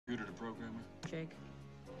programmer? Check.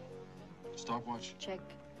 Stopwatch? Check.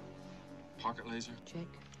 Pocket laser? Check.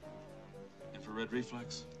 Infrared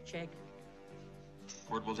reflex? Check.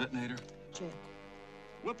 Portable detonator? Check.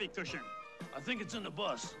 Whoopee cushion. I think it's in the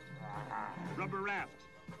bus. Rubber raft.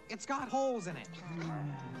 It's got holes in it.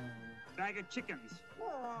 Bag of chickens.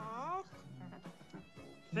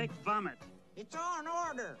 Fake vomit. It's on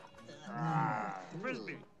order.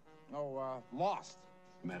 Frisbee. Oh, lost.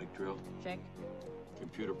 Pneumatic drill? Check.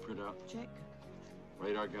 Computer printout? Check.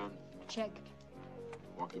 Radar gun? Check.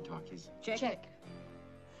 Walkie-talkies? Check. Check.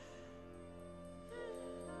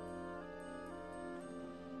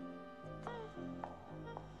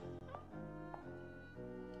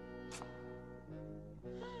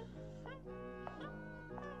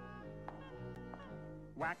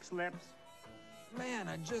 Wax lips. Man,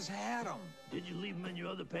 I just had them. Did you leave them in your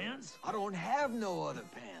other pants? I don't have no other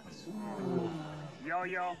pants.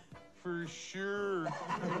 Yo-yo. For sure.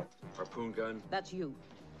 Harpoon gun? That's you.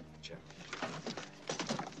 Check.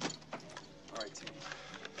 All right, team.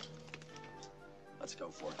 Let's go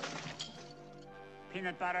for it.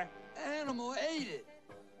 Peanut butter. Animal ate it.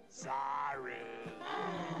 Sorry.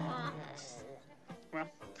 Well,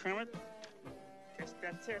 Kermit, guess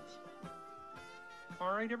that's it.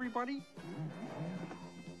 All right, everybody.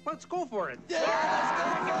 Let's go for it. Yeah,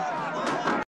 let's go.